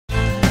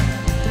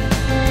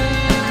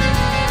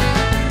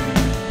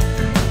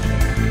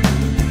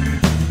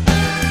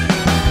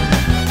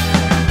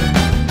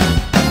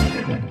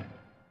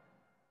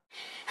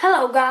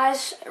Hello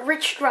guys,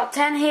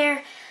 Richdraw10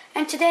 here,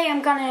 and today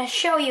I'm gonna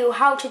show you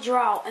how to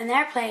draw an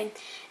airplane.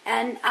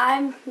 And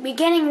I'm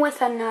beginning with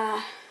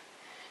a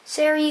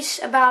series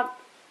about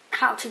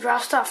how to draw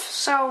stuff.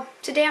 So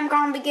today I'm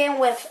gonna begin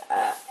with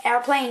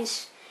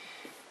airplanes,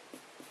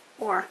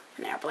 or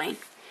an airplane.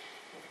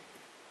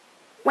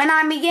 When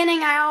I'm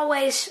beginning, I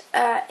always,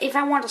 if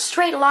I want a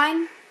straight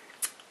line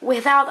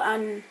without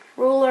a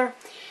ruler,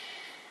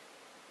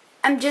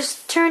 I'm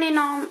just turning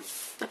on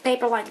the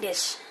paper like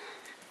this.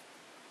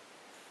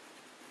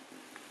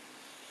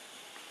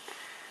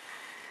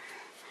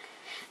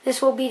 This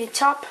will be the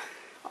top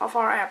of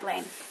our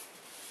airplane.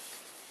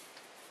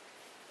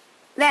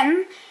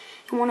 Then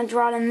you want to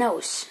draw the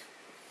nose.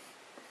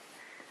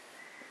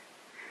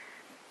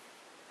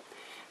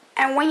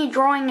 And when you're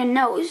drawing the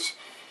nose,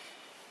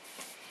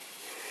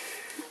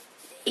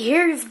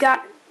 here you've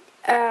got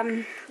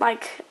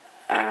like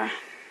a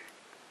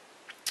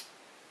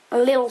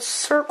little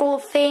circle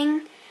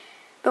thing.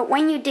 But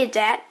when you did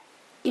that,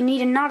 you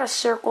need another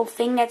circle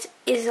thing that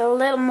is a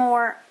little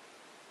more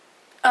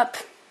up.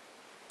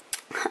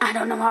 I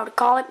don't know how to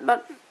call it,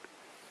 but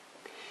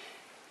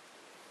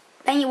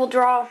then you will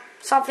draw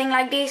something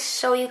like this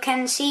so you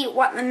can see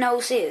what the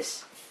nose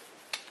is.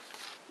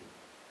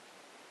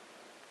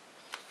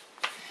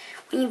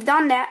 When you've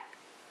done that,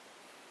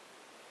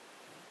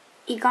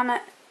 you're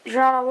gonna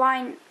draw a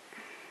line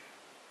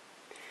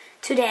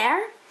to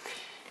there,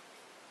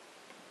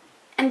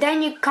 and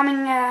then you're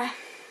coming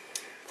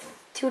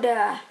to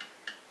the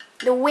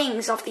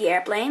wings of the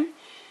airplane,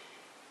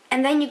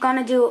 and then you're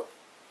gonna do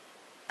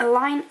a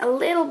line a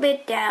little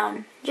bit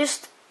down,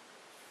 just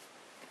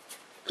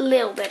a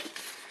little bit.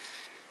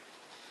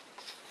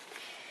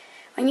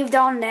 When you've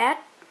done that,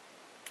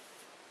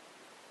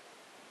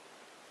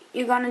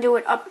 you're gonna do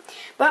it up,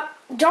 but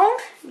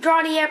don't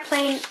draw the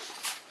airplane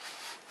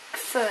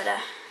further,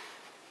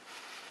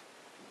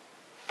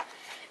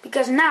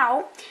 because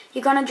now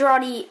you're gonna draw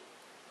the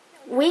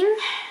wing,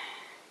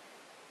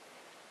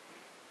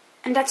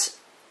 and that's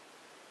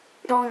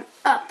going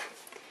up.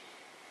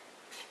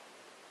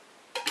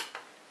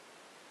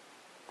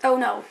 Oh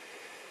no,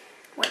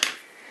 wait,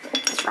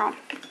 that's wrong.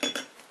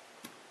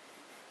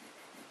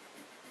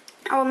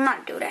 I will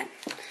not do that.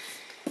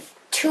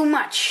 Too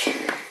much.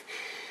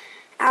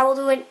 I will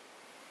do it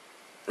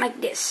like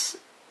this.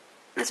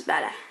 That's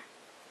better.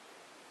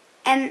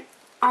 And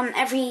on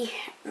every,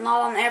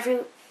 not on every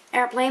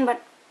airplane,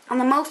 but on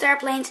the most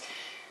airplanes,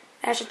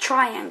 there's a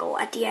triangle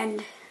at the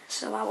end.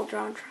 So I will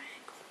draw a triangle.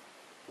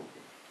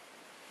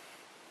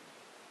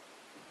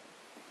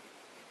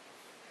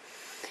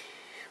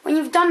 When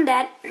you've done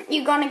that,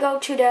 you're gonna go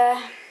to the,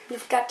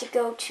 you've got to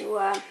go to,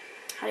 how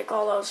do you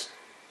call those?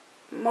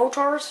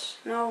 Motors?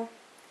 No.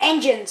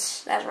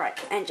 Engines. That's right,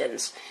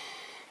 engines.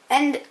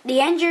 And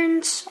the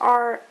engines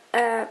are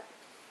a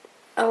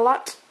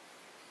lot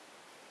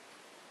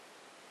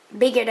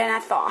bigger than I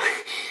thought.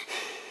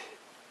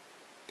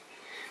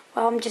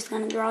 Well, I'm just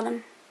gonna draw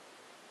them.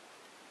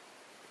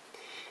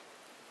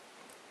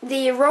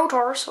 The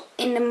rotors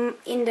in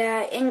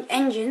the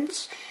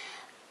engines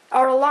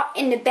are a lot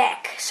in the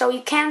back, so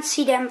you can't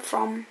see them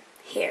from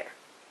here.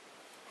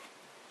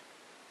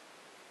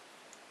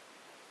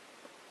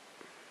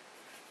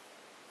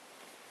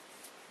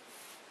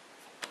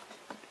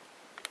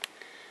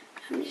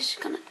 I'm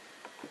just gonna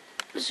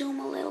zoom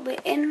a little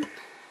bit in.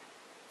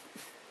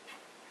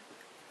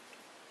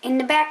 In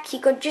the back,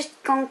 you're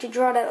just going to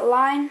draw that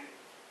line.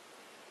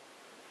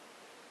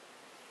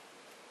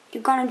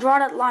 You're gonna draw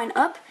that line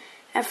up,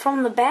 and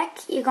from the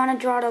back, you're gonna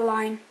draw the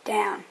line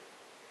down.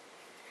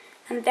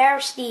 And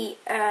there's the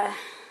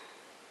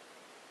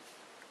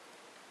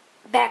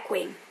back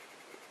wing.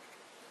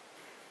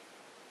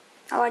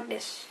 I like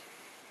this.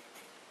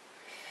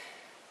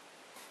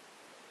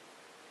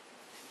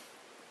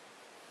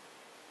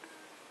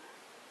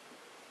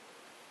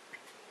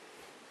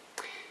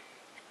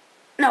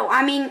 No,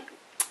 I mean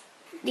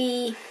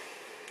the.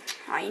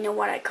 Oh, you know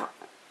what I call.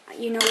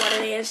 You know what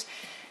it is.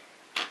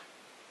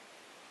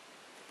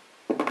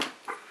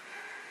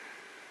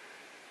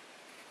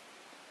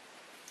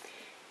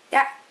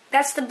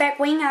 That's the back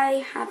wing,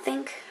 I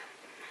think.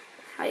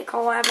 How you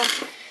call it?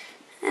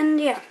 And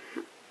yeah,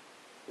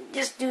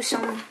 just do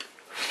some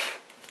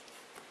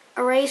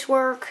erase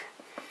work,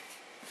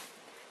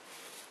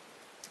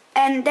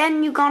 and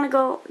then you've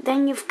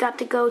got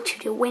to go to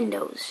the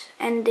windows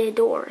and the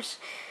doors.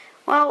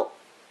 Well,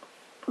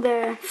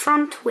 the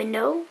front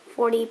window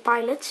for the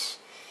pilots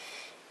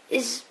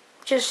is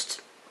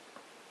just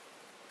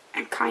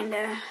a kind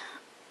of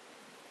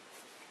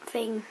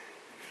thing.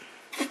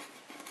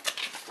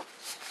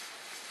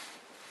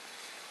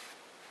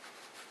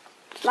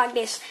 Like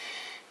this.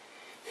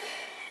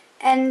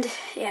 And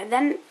yeah,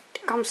 then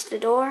comes the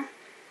door.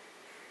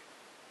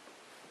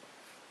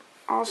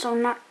 Also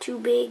not too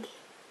big.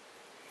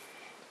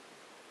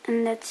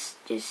 And that's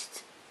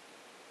just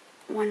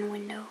one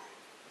window.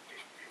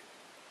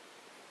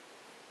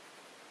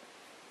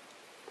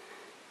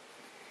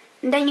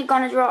 And then you're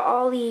gonna draw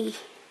all the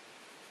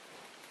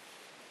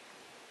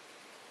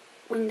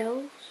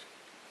windows.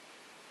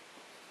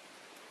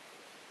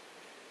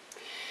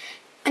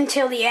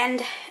 until the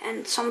end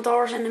and some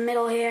doors in the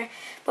middle here,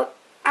 but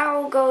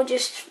I'll go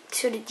just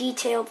to the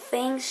detailed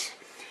things,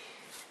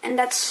 and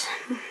that's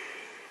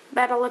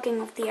better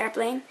looking of the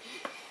airplane.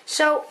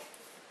 So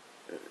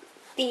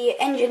the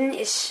engine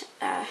is,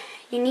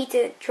 you need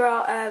to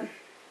draw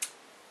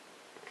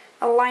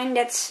a line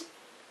that's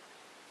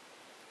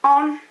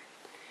on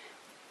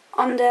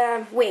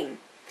the wing.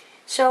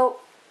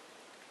 So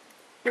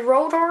the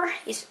rotor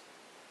is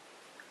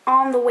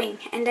on the wing,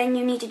 and then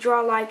you need to draw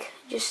like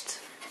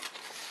just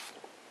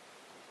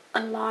a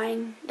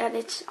line that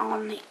it's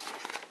on it.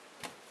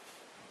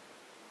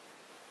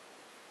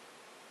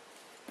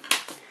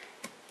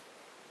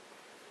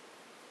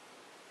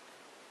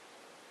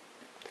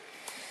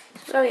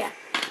 So yeah.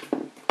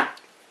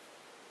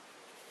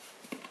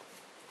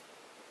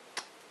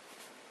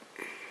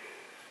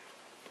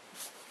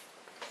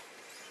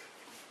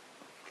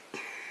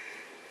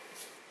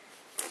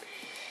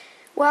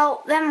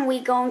 Well, then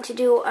we're going to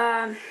do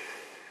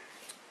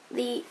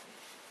the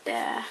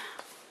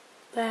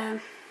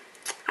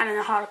I don't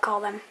know how to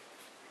call them.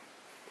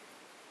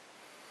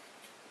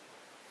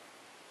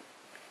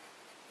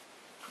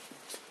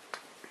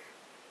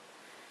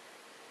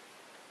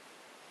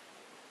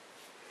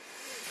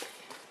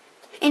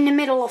 In the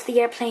middle of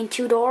the airplane,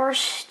 2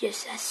 doors,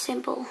 just as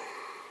simple.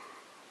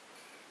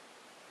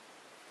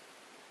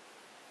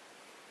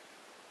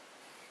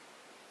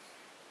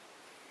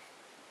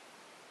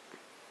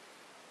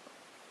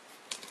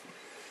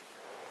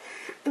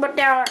 But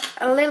they are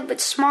a little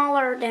bit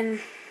smaller than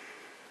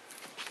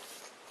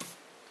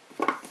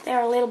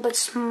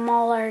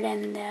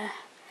the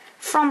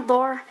front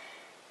door,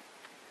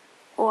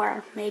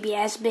 or maybe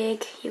as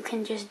big. You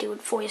can just do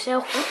it for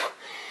yourself.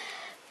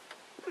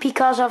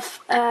 Because of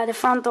the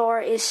front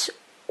door is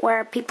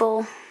where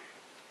people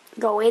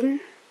go in,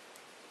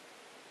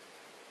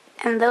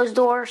 and those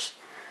doors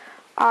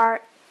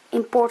are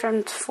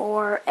important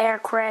for air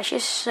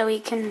crashes, so you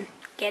can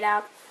get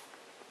out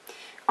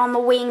on the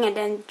wing and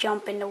then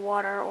jump in the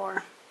water,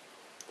 or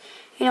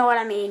you know what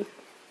I mean.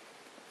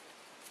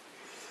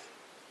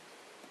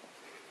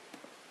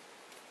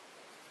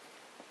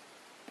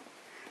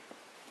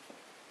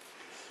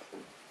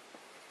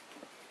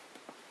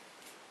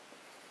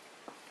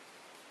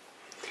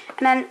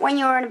 And then when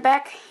you're in the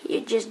back,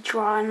 you just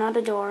draw another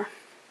door.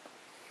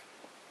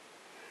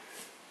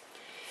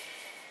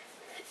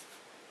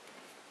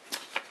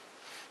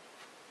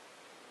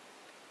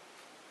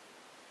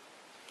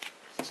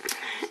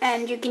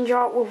 And you can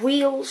draw it with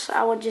wheels.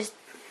 I will just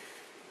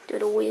do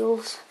the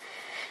wheels.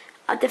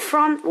 At the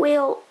front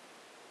wheel,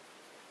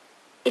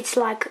 it's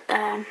like,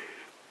 I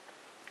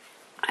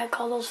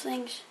call those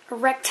things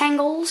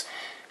rectangles.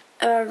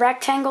 A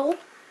rectangle,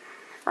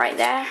 right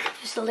there,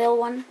 just a little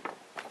one.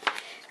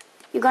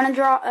 You're gonna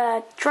draw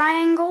a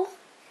triangle,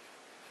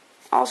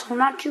 also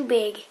not too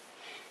big,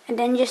 and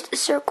then just a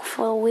circle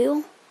for a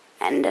wheel,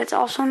 and that's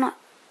also not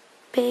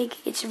big,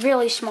 it's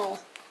really small.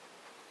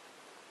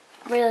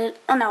 Really,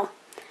 oh no.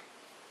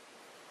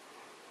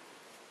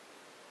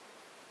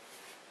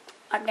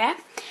 Like that.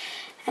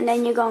 And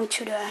then you're going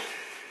to the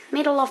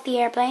middle of the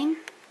airplane.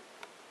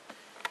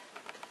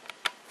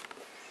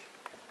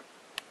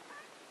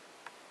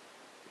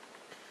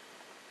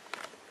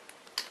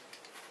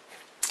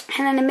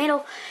 And in the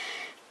middle,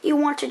 you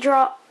want to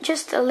draw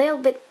just a little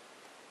bit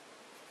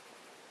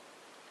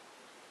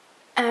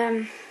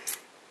at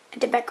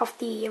the back of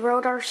the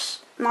rotors,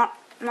 not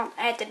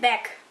at the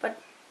back,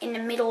 but in the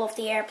middle of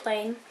the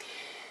airplane.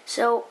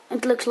 So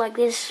it looks like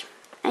this,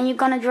 and you're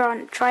gonna draw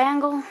a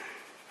triangle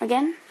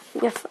again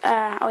with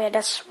oh yeah,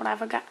 that's what I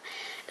forgot.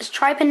 A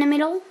stripe in the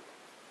middle,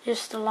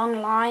 just a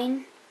long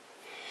line,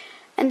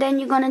 and then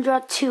you're gonna draw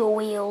 2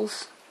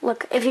 wheels.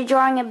 Look, if you're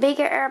drawing a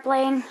bigger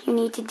airplane, you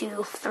need to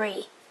do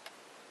 3.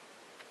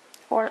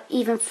 Or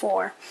even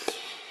 4.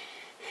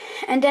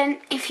 And then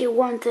if you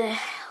want to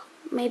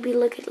maybe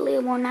look at a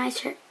little more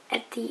nicer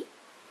at the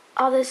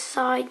other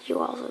side,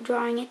 you're also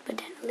drawing it, but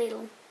then a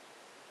little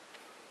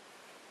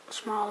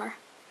smaller.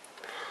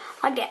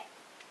 Like that.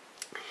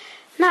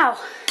 Now,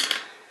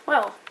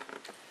 well,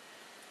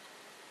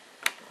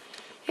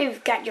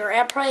 you've got your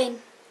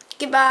airplane.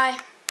 Goodbye.